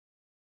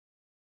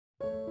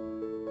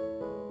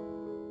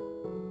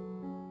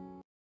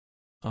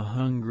A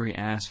hungry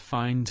ass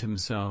finds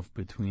himself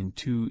between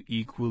two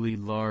equally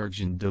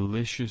large and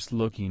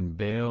delicious-looking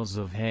bales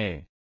of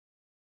hay.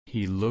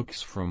 He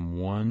looks from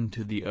one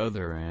to the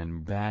other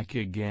and back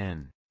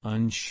again,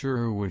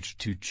 unsure which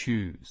to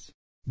choose.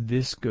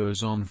 This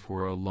goes on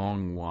for a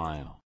long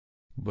while.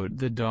 But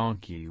the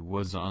donkey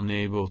was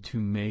unable to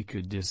make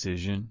a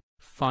decision.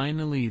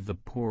 Finally the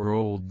poor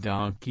old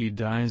donkey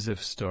dies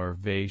of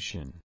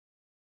starvation.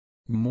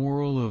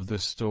 Moral of the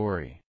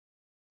story: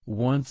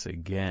 once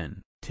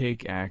again,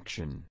 take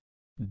action.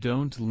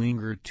 Don't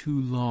linger too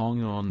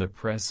long on the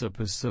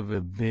precipice of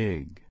a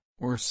big,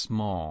 or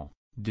small,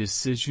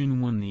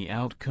 decision when the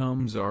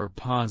outcomes are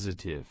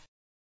positive.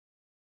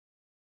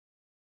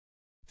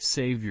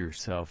 Save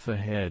yourself a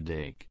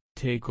headache,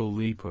 take a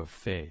leap of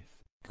faith,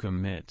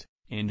 commit,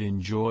 and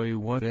enjoy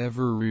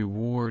whatever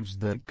rewards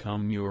that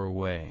come your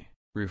way,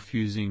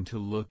 refusing to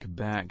look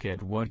back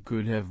at what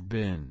could have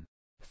been.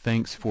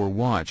 Thanks for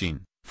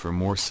watching. For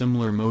more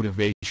similar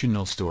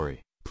motivational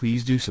story,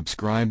 please do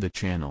subscribe the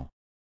channel.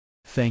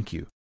 Thank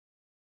you.